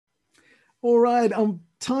All right,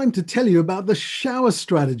 time to tell you about the shower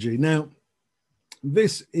strategy. Now,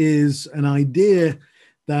 this is an idea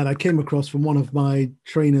that I came across from one of my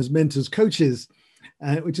trainers, mentors, coaches,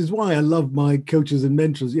 which is why I love my coaches and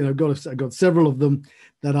mentors. You know, I've got several of them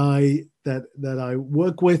that I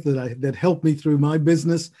work with that help me through my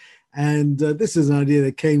business, and this is an idea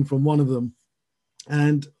that came from one of them.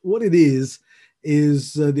 And what it is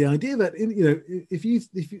the idea that if you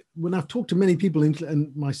when I've talked to many people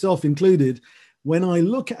and myself included, when I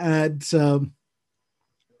look at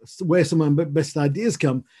where some of my best ideas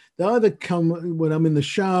come, they either come when I'm in the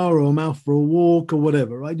shower or I'm out for a walk or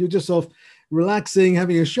whatever, right? You're just off relaxing,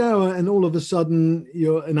 having a shower, and all of a sudden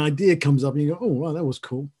an idea comes up and you go, oh, wow, that was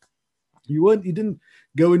cool. You didn't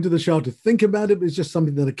go into the shower to think about it, but it's just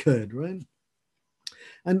something that occurred, right?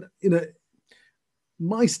 And,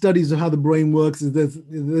 my studies of how the brain works is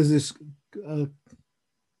there's this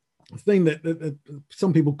thing that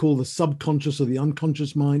some people call the subconscious or the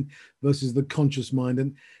unconscious mind versus the conscious mind.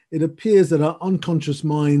 And it appears that our unconscious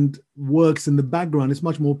mind works in the background. It's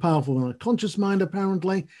much more powerful than our conscious mind,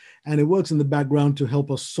 apparently, and it works in the background to help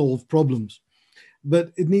us solve problems.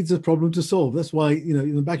 But it needs a problem to solve. That's why,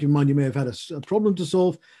 in the back of your mind, you may have had a problem to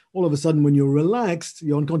solve. All of a sudden, when you're relaxed,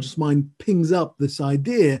 your unconscious mind pings up this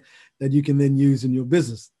idea that you can then use in your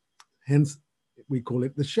business. Hence, we call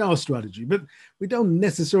it the shower strategy. But we don't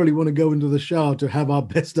necessarily want to go into the shower to have our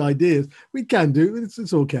best ideas. We can do,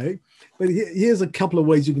 it's okay. But here's a couple of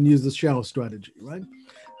ways you can use the shower strategy, right?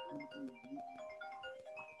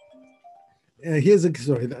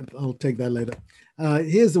 I'll take that later.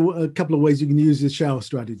 Here's a couple of ways you can use the shower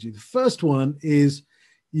strategy. The first one is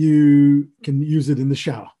you can use it in the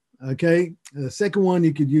shower. Okay. The second one,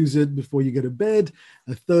 you could use it before you go to bed.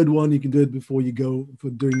 A third one, you can do it before you go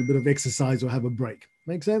for doing a bit of exercise or have a break.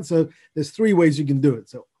 Make sense? So there's three ways you can do it.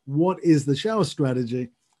 So what is the shower strategy?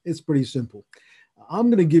 It's pretty simple.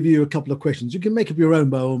 I'm going to give you a couple of questions. You can make up your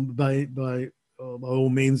own by all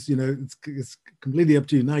means. It's completely up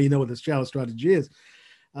to you. Now you know what the shower strategy is.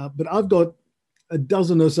 But I've got a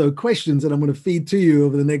dozen or so questions that I'm going to feed to you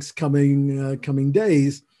over the next coming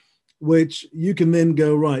days, which you can then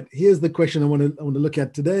go, right, here's the question I want to look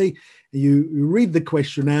at today. You read the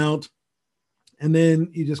question out, and then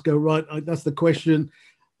you just go, right, that's the question.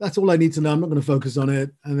 That's all I need to know. I'm not going to focus on it,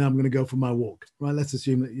 and then I'm going to go for my walk, right? Let's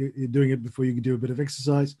assume that you're doing it before you can do a bit of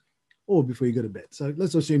exercise or before you go to bed. So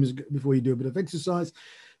let's assume it's before you do a bit of exercise.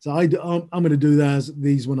 So I'm going to do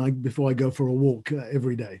these before I go for a walk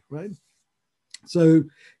every day, right? So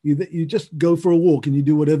you just go for a walk and you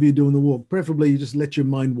do whatever you do on the walk. Preferably, you just let your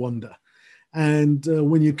mind wander. And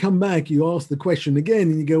when you come back, you ask the question again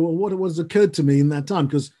and you go, well, what has occurred to me in that time?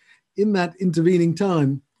 Because in that intervening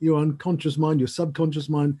time, your unconscious mind, your subconscious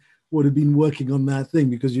mind would have been working on that thing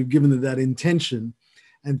because you've given it that intention,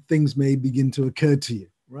 and things may begin to occur to you,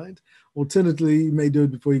 right? Alternatively, you may do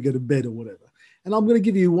it before you go to bed or whatever. And I'm going to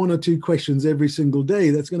give you one or two questions every single day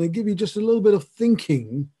that's going to give you just a little bit of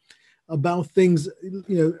thinking about things,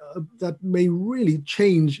 that may really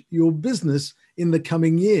change your business in the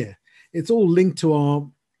coming year. It's all linked to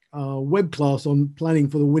our web class on planning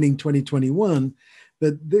for the winning 2021.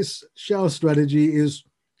 But this shower strategy is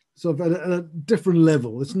sort of at a different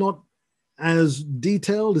level. It's not as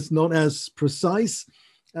detailed. It's not as precise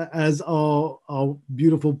as our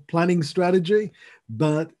beautiful planning strategy,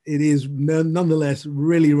 but it is nonetheless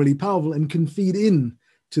really, really powerful and can feed in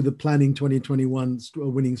to the planning 2021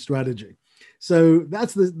 winning strategy. So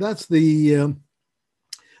that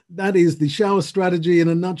is the shower strategy in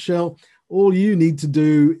a nutshell. All you need to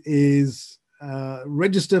do is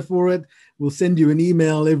register for it. We'll send you an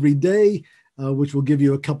email every day, which will give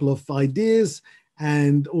you a couple of ideas.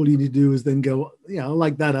 And all you need to do is then go, I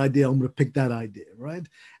like that idea. I'm going to pick that idea, right?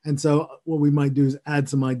 And so what we might do is add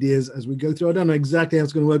some ideas as we go through. I don't know exactly how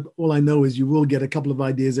it's going to work. All I know is you will get a couple of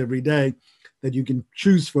ideas every day that you can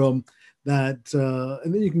choose from that,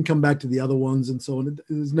 and then you can come back to the other ones and so on.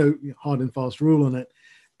 There's no hard and fast rule on it,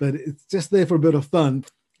 but it's just there for a bit of fun.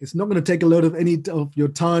 It's not going to take a lot of any of your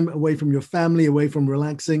time away from your family, away from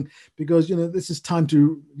relaxing, because this is time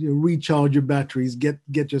to recharge your batteries,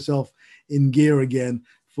 get yourself in gear again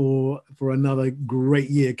for another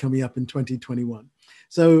great year coming up in 2021.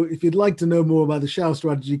 So if you'd like to know more about the shower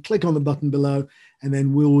strategy, click on the button below, and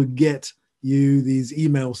then we'll get you these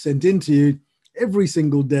emails sent into you every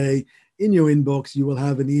single day. In your inbox, you will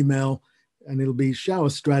have an email, and it'll be shower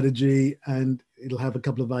strategy, and it'll have a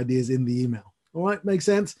couple of ideas in the email. All right, makes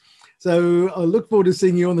sense? So I look forward to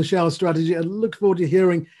seeing you on the shower strategy. I look forward to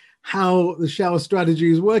hearing how the shower strategy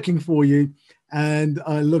is working for you. And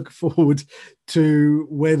I look forward to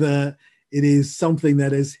whether it is something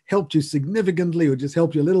that has helped you significantly or just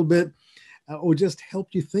helped you a little bit. or just help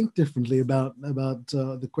you think differently about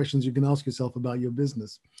the questions you can ask yourself about your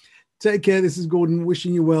business. Take care. This is Gordon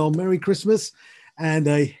wishing you well. Merry Christmas and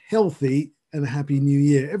a healthy and happy new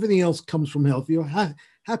year. Everything else comes from health. You're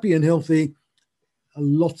happy and healthy.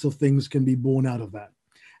 Lots of things can be born out of that.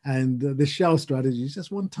 And the shower strategy is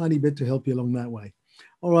just one tiny bit to help you along that way.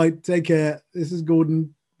 All right. Take care. This is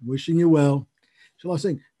Gordon wishing you well. Shall I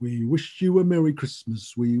sing? We wish you a Merry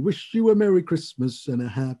Christmas. We wish you a Merry Christmas and a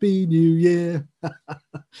Happy New Year.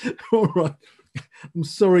 All right. I'm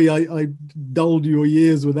sorry I dulled your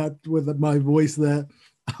ears with my voice there.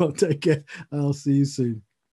 I'll take care. I'll see you soon.